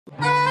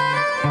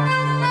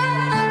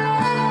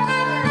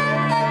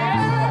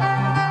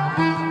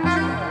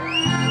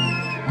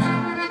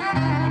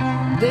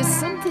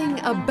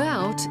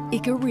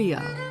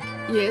Ikaria.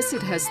 Yes,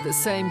 it has the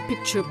same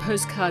picture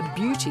postcard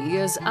beauty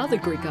as other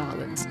Greek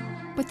islands,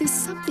 but there's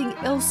something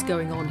else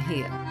going on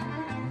here.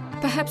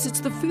 Perhaps it's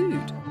the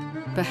food.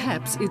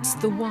 Perhaps it's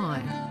the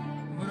wine.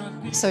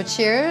 So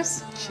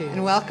cheers. Cheers.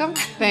 And welcome.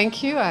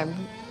 Thank you. I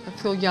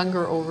feel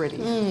younger already.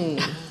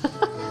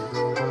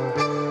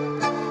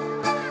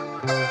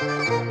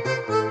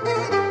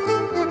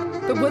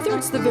 But whether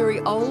it's the very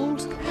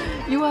old,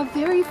 You are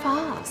very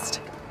fast.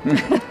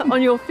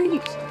 on your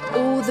feet,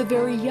 or the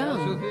very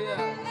young,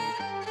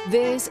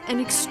 there's an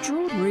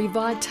extraordinary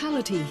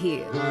vitality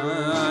here.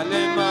 A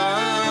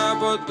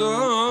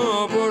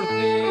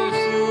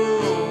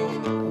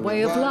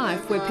way of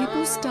life where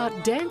people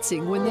start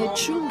dancing when they're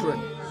children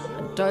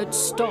and don't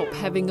stop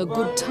having a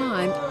good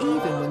time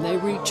even when they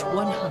reach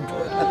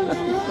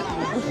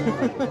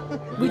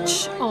 100.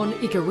 Which on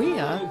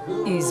Ikaria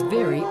is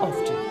very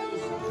often.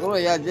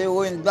 I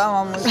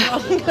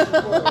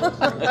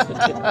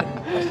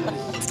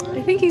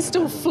think he's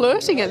still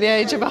flirting at the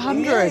age of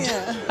 100.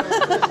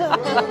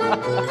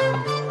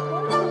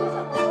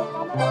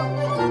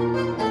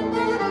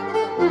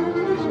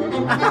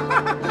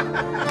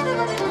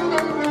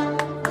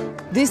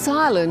 This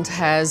island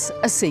has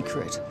a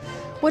secret.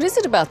 What is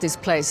it about this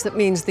place that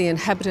means the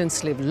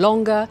inhabitants live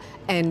longer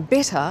and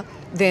better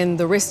than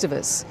the rest of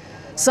us?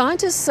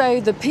 Scientists say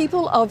the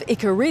people of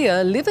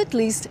Ikaria live at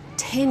least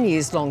 10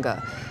 years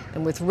longer,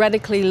 and with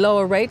radically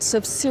lower rates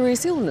of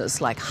serious illness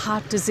like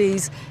heart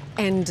disease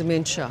and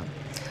dementia.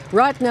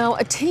 Right now,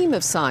 a team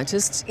of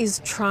scientists is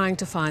trying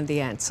to find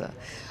the answer,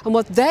 and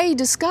what they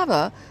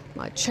discover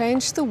might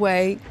change the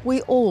way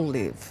we all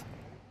live.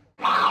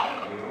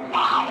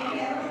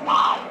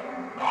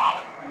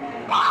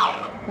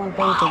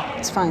 1.2,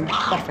 it's fine,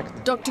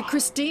 perfect. Dr.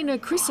 Christina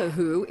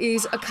Chrysohou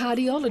is a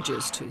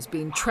cardiologist who's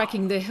been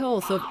tracking the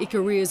health of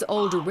Ikaria's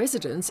older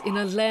residents in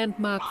a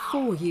landmark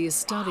 4-year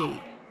study.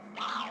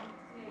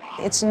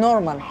 It's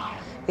normal.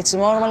 It's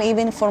normal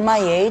even for my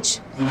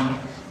age,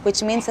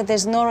 which means that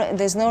there's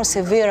no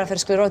severe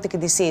atherosclerotic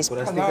disease.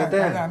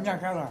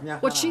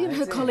 What she and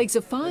her colleagues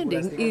are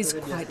finding is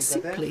quite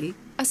simply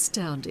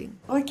astounding.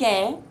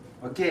 Okay.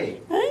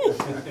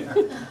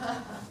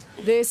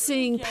 They're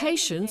seeing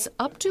patients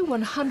up to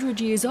 100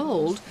 years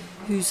old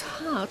whose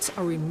hearts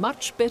are in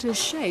much better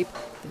shape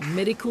than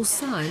medical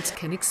science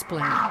can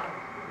explain.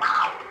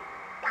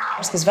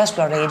 His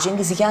vascular aging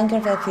is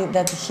younger than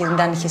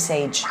his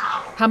age.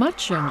 How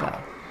much younger?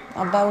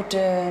 About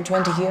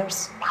 20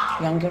 years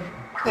younger.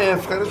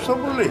 Ευχαριστώ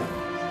πολύ.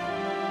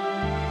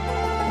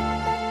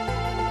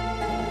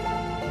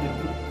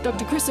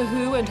 Dr.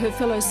 Chrysohou and her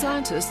fellow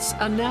scientists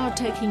are now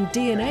taking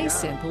DNA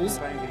samples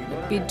in a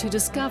bid to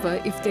discover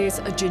if there's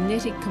a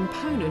genetic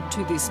component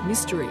to this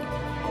mystery.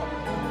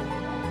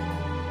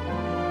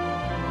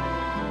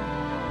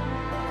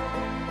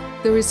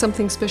 There is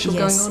something special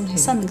going on here.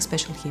 Something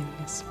special here,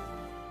 yes.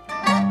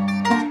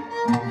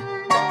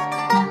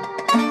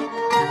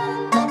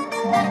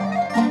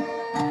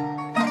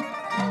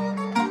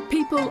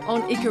 People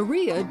on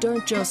Ikaria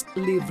don't just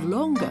live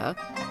longer,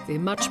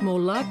 they're much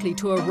more likely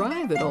to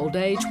arrive at old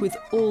age with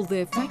all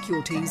their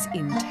faculties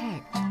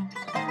intact.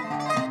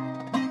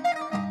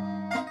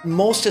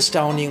 Most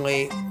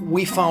astoundingly,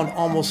 we found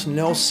almost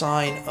no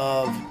sign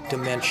of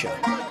dementia.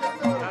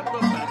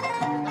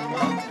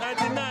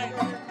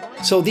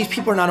 So these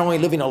people are not only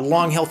living a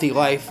long, healthy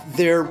life,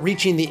 they're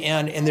reaching the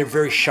end and they're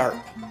very sharp.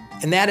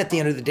 And that, at the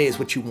end of the day, is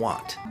what you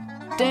want.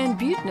 Dan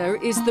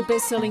Buettner is the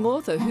best-selling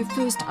author who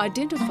first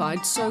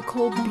identified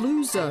so-called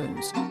blue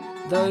zones,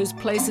 those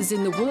places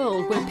in the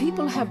world where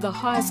people have the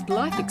highest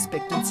life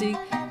expectancy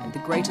and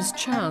the greatest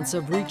chance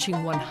of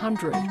reaching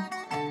 100.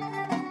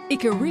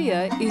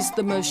 Ikaria is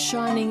the most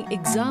shining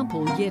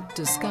example yet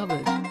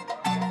discovered.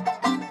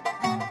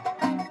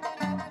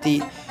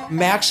 The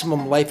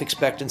maximum life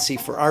expectancy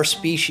for our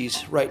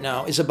species right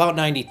now is about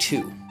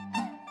 92.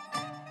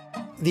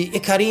 The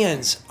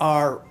Ikarians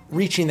are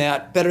reaching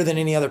that better than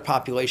any other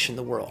population in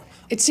the world.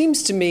 It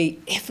seems to me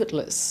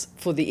effortless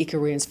for the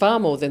Ikarians, far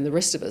more than the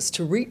rest of us,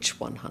 to reach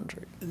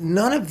 100.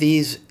 None of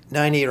these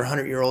 90 or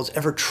 100-year-olds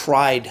ever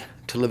tried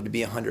to live to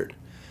be 100.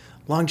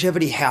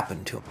 Longevity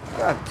happened to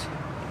them.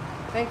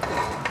 Thank you.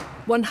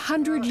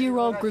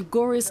 100-year-old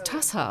Gregorius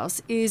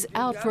Tasshaus is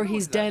out for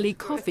his daily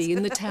coffee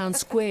in the town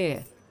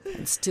square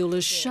and still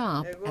as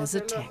sharp as a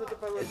tack.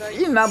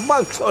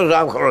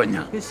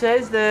 He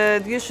says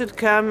that you should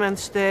come and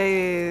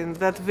stay in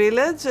that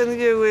village and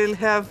you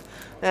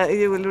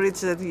will reach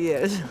that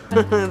years,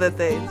 that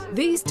age.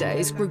 These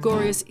days,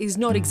 Gregorius is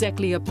not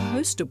exactly a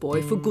poster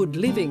boy for good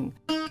living.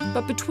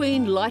 But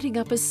between lighting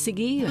up a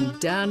ciggy and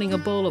downing a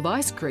bowl of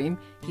ice cream,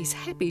 he's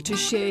happy to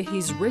share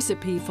his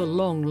recipe for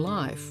long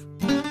life.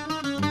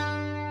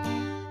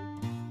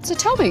 So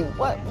tell me,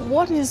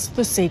 what is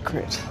the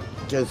secret?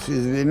 Και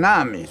στις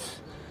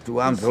δυνάμεις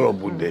του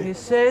ανθρώπου. He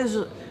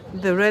says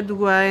the red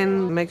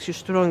wine makes you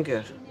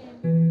stronger.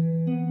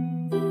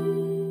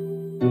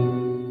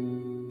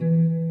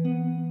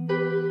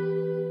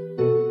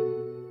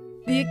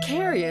 The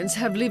Icarians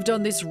have lived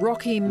on this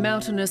rocky,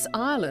 mountainous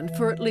island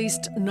for at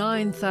least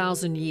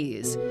 9,000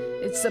 years.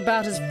 It's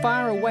about as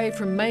far away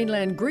from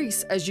mainland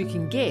Greece as you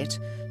can get,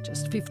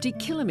 just 50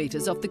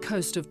 kilometres off the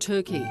coast of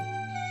Turkey.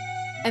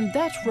 And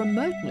that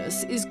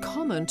remoteness is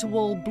common to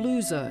all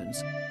blue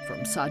zones,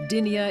 from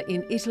Sardinia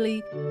in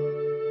Italy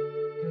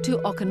to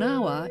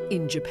Okinawa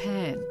in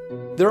Japan.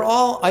 They're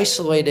all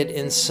isolated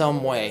in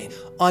some way,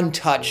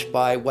 untouched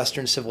by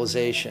Western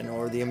civilization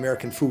or the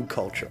American food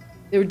culture.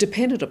 They're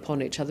dependent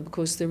upon each other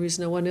because there is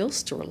no one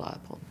else to rely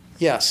upon.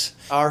 Yes,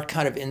 our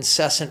kind of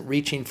incessant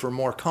reaching for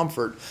more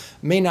comfort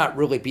may not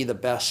really be the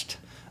best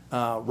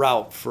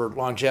route for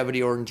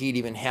longevity or indeed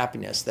even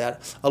happiness.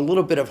 That a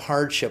little bit of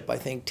hardship, I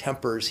think,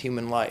 tempers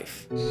human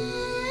life.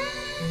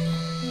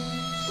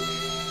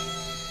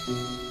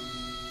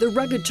 The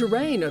rugged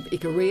terrain of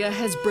Ikaria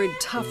has bred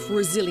tough,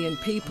 resilient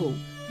people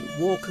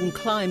who walk and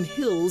climb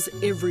hills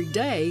every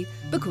day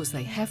because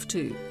they have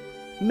to.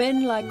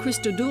 Men like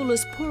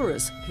Christodoulos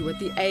Pouros, who at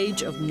the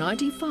age of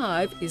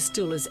 95 is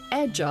still as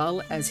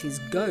agile as his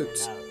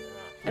goats,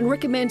 and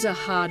recommends a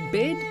hard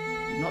bed,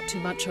 not too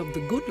much of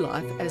the good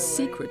life, as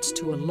secrets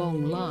to a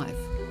long life.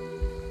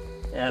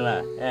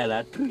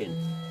 Twin.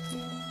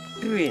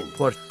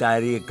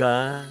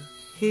 Portarica.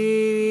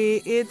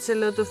 He eats a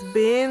lot of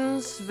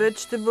beans,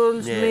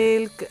 vegetables,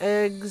 milk,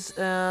 eggs,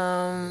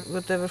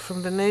 whatever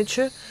from the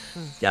nature.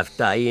 Και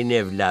αυτά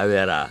είναι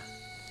βλαβερά.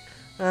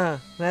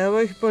 Εγώ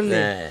όχι πολύ.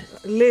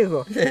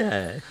 Λίγο.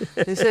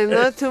 He said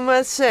not too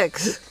much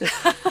sex.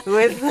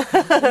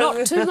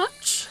 Not too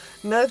much?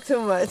 Not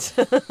too much.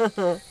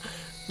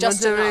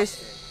 Just enough.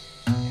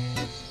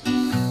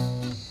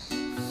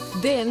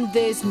 Then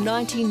there's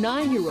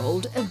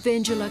 99-year-old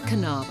Evangela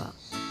Kanava,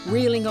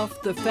 reeling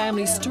off the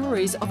family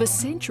stories of a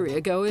century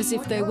ago as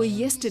if they were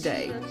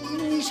yesterday,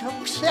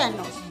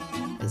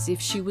 as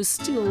if she was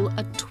still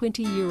a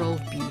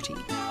 20-year-old beauty.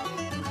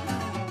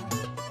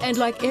 And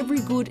like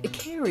every good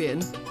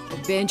Icarian,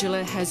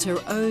 Evangela has her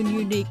own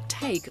unique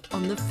take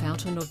on the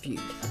fountain of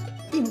youth.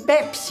 In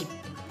Pepsi.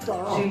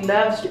 She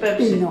loves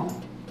Pepsi.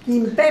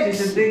 In Pepsi.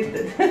 She's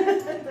addicted.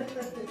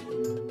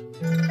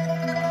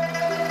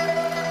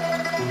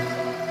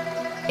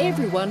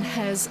 Everyone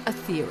has a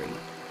theory.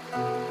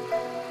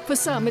 For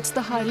some, it's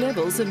the high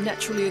levels of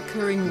naturally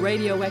occurring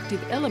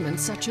radioactive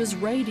elements such as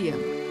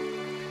radium.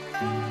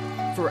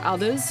 For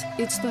others,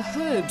 it's the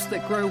herbs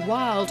that grow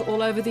wild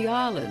all over the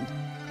island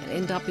and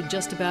end up in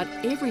just about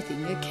everything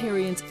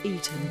Icarians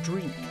eat and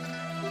drink.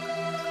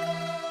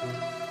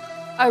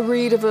 I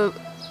read of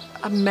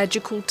a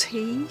magical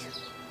tea.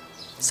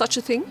 Such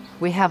a thing?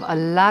 We have a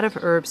lot of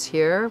herbs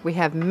here. We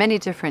have many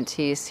different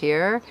teas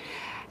here.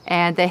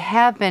 And they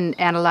have been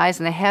analyzed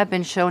and they have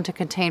been shown to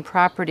contain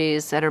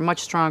properties that are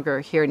much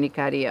stronger here in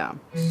Ikaria.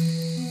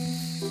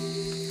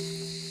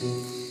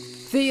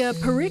 Thea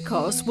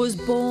Perikos was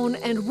born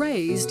and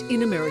raised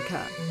in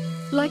America.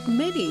 Like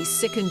many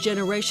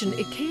second-generation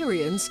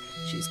Icarians,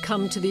 she's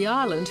come to the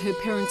island her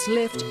parents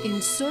left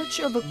in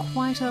search of a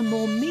quieter,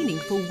 more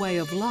meaningful way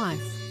of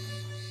life.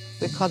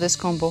 We call this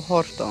combo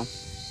horto,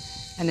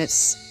 and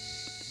it's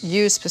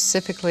used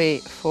specifically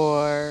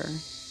for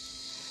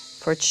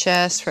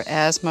chest, for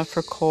asthma,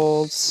 for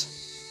colds.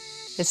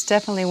 It's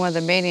definitely one of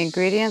the main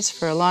ingredients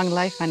for a long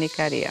life on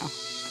Ikaria.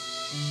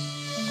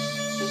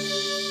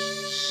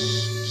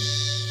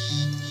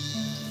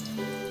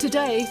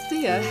 Today,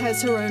 Thea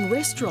has her own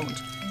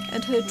restaurant,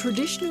 and her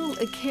traditional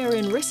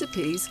Icarian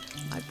recipes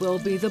might well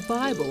be the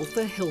Bible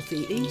for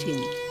healthy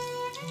eating.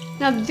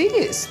 Now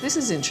this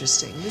is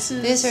interesting.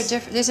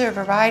 These are a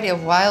variety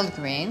of wild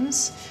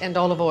greens. And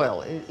olive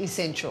oil,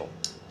 essential.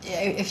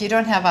 If you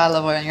don't have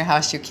olive oil in your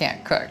house, you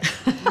can't cook.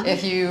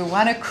 If you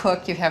want to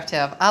cook, you have to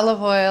have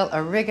olive oil,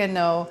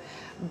 oregano,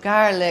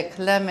 garlic,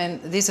 lemon.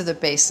 These are the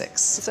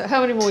basics. So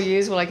how many more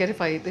years will I get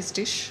if I eat this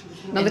dish?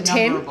 Number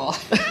 10?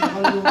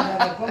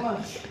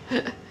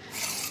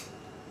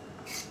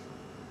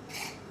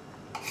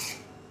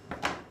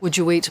 Would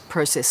you eat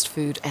processed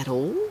food at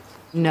all?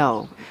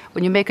 No.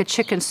 When you make a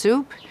chicken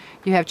soup,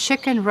 you have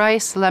chicken,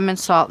 rice, lemon,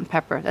 salt, and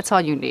pepper. That's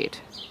all you need.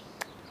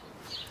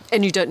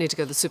 And you don't need to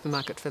go to the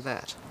supermarket for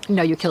that?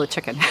 No, you kill a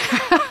chicken.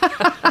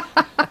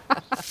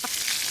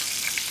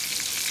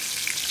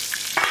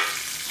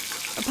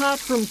 Apart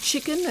from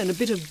chicken and a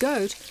bit of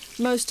goat,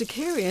 most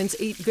Icarians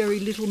eat very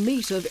little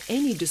meat of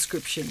any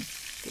description.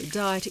 Their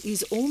diet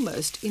is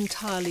almost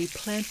entirely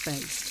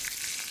plant-based.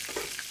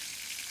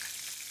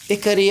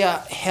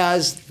 Ikaria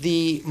has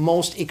the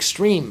most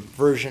extreme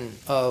version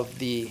of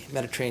the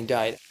Mediterranean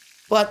diet,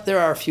 but there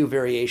are a few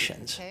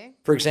variations. Okay.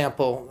 For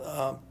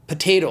example,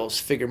 potatoes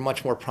figure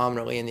much more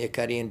prominently in the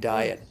Icarian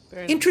diet.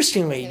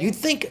 Interestingly, you'd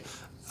think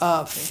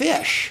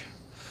fish,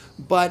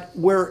 but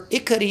where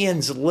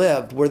Icarians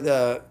lived, where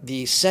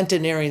the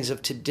centenarians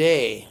of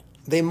today,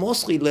 they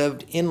mostly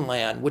lived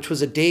inland, which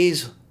was a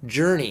day's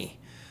journey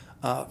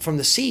from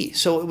the sea.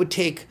 So it would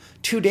take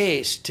 2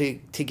 days to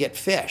get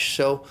fish.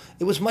 So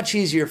it was much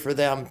easier for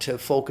them to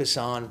focus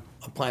on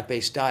a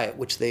plant-based diet,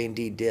 which they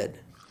indeed did.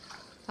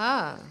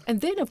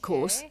 And then, of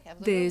course,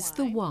 there's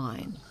the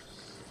wine.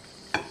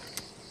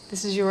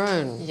 This is your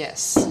own?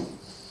 Yes.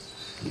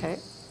 Okay.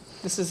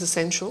 This is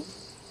essential.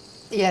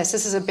 Yes,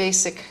 this is a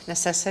basic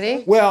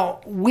necessity.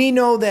 Well, we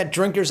know that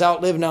drinkers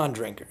outlive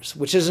non-drinkers,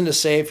 which isn't to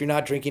say if you're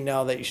not drinking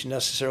now that you should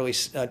necessarily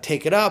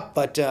take it up,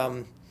 but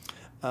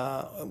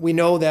we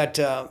know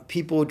that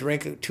people who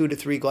drink 2 to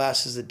 3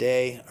 glasses a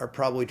day are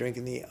probably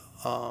drinking the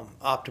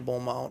optimal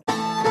amount.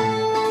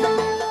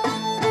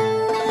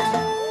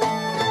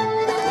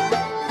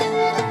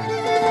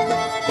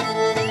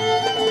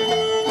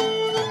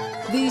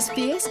 These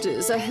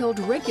fiestas are held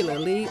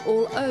regularly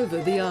all over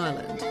the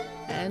island.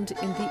 And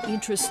in the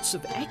interests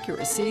of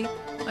accuracy,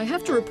 I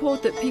have to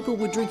report that people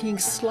were drinking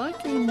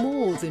slightly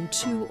more than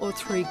 2 or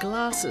 3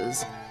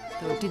 glasses,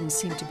 though it didn't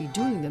seem to be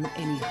doing them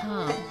any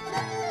harm.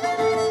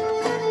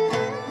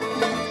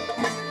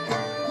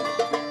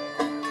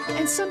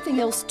 And something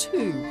else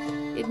too.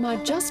 It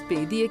might just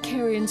be the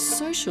Icarian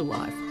social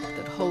life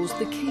that holds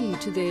the key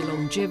to their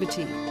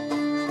longevity.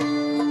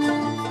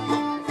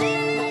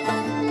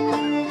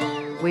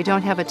 We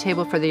don't have a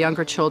table for the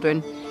younger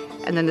children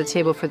and then the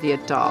table for the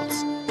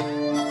adults.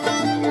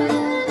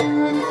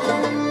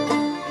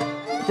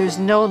 There's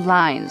no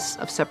lines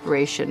of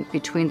separation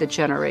between the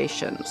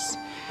generations.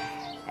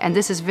 And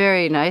this is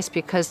very nice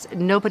because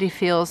nobody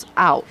feels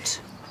out.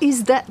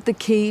 Is that the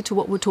key to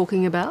what we're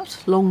talking about,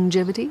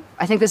 longevity?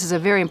 I think this is a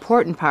very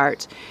important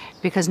part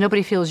because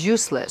nobody feels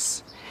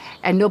useless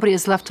and nobody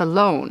is left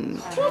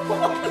alone.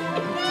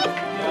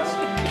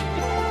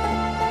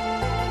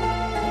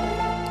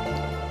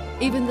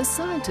 Even the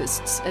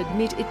scientists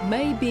admit it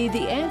may be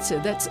the answer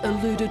that's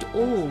eluded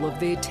all of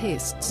their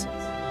tests.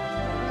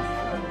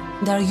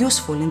 They are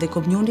useful in the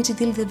community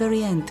till the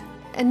very end.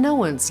 And no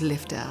one's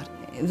left out.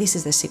 This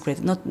is the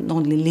secret, not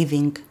only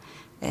living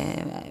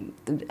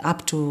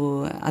up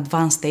to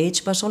advanced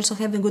age, but also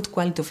having good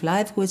quality of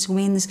life, which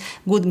means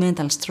good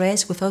mental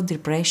stress without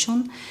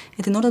depression.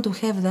 And in order to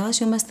have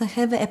that, you must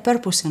have a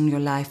purpose in your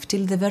life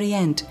till the very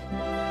end.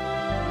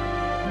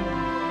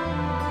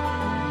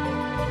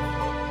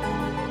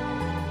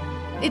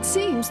 It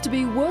seems to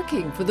be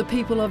working for the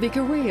people of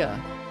Icaria,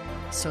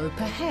 so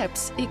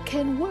perhaps it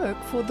can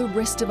work for the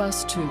rest of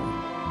us too.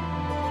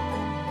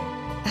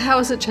 How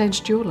has it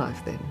changed your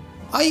life then?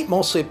 I eat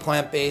mostly a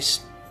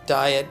plant-based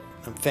diet,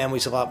 and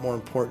family's a lot more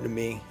important to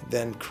me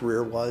than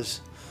career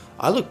was.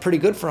 I look pretty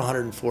good for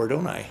 104,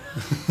 don't I?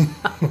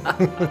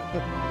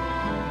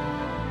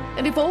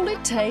 And if all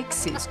it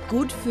takes is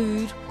good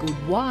food,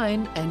 good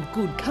wine and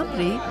good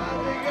company,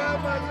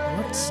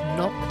 what's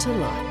not to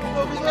like?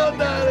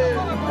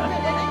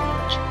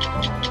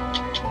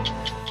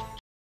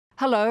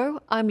 Hello,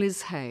 I'm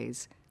Liz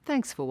Hayes.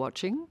 Thanks for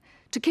watching.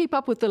 To keep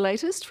up with the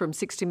latest from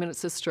 60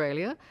 Minutes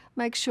Australia,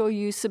 make sure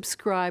you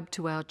subscribe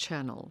to our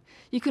channel.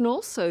 You can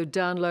also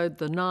download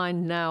the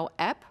 9Now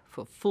app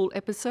for full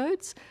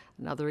episodes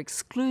and other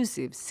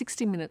exclusive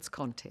 60 Minutes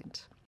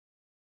content.